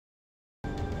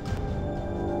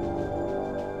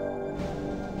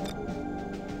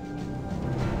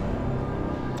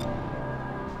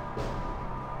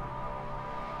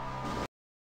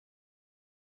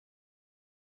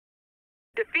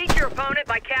Defeat your opponent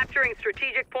by capturing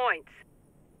strategic points.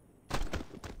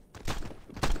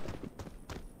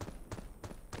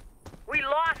 We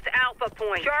lost Alpha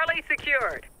Point. Charlie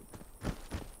secured.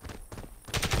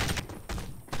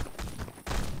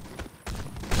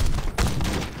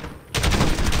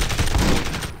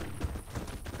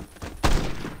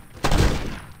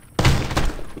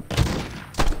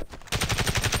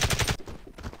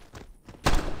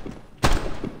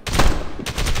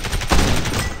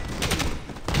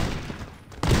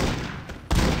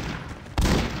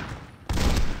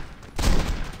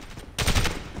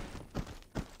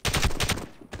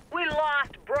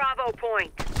 Bravo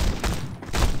Point.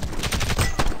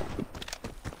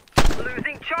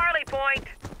 Losing Charlie Point.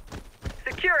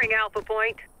 Securing Alpha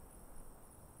Point.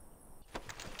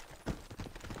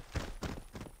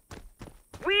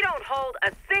 We don't hold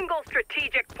a single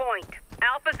strategic point.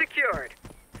 Alpha secured.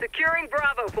 Securing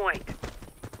Bravo Point.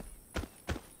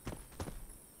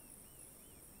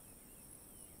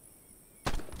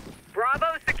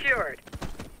 Bravo secured.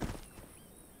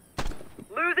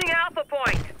 Losing Alpha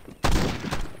Point.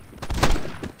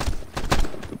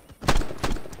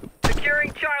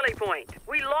 Securing Charlie Point.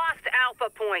 We lost Alpha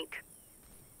Point.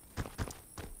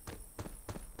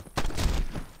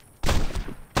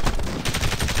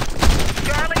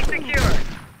 Charlie secured.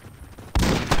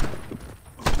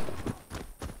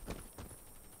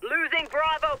 Losing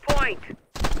Bravo Point.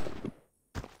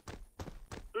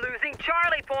 Losing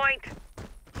Charlie Point.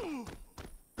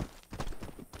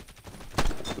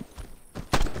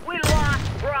 We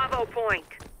lost Bravo Point.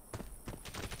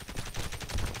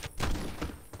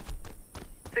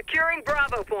 Securing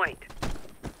Bravo Point.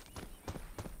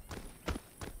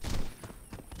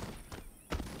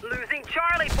 Losing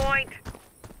Charlie Point.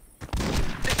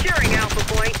 Securing Alpha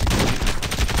Point.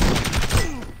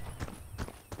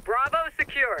 Bravo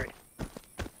secured.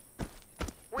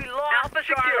 We lost Alpha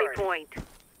Charlie Point.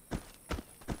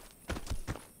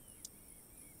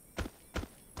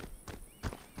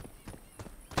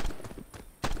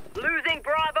 Losing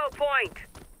Bravo Point.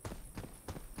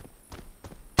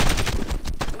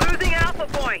 Losing Alpha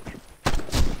Point.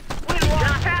 We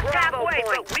lost Bravo Point,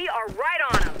 but we are right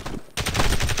on them.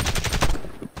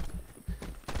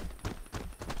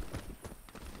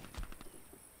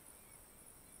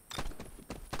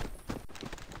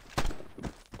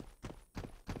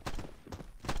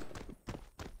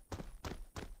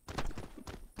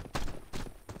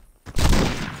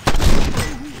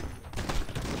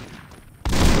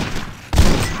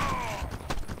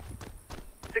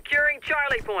 Securing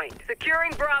Charlie Point.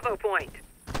 Securing Bravo Point.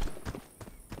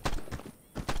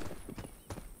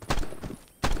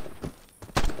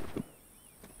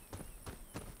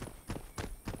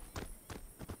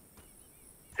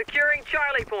 Securing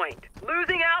Charlie Point.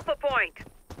 Losing Alpha Point.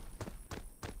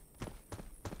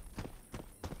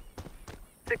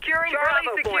 Securing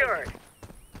Bravo secured. Point.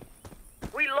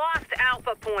 We lost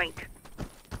Alpha Point.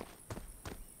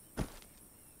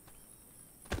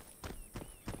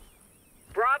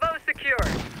 Bravo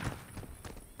secured.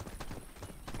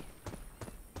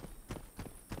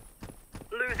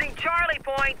 Losing Charlie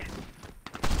Point.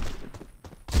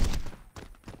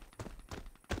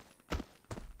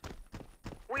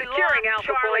 We lost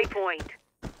Alpha Charlie Point.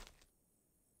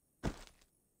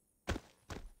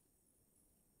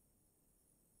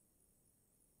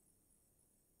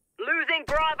 Losing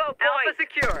Bravo Point. Alpha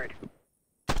secured.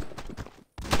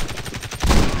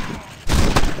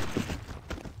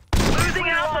 Losing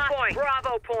Alpha Point.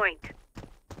 Bravo Point.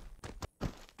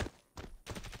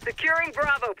 Securing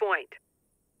Bravo Point.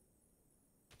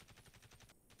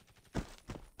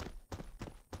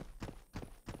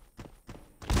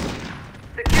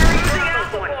 Securing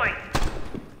Bravo Point.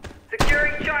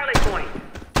 Securing Charlie Point.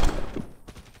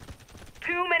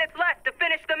 2 minutes left to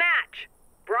finish the match.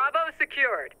 Bravo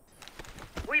secured.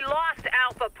 We lost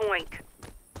Alpha Point.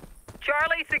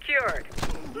 Charlie secured.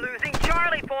 Losing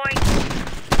Charlie Point.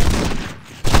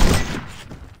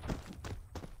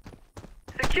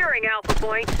 Securing Alpha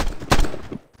Point.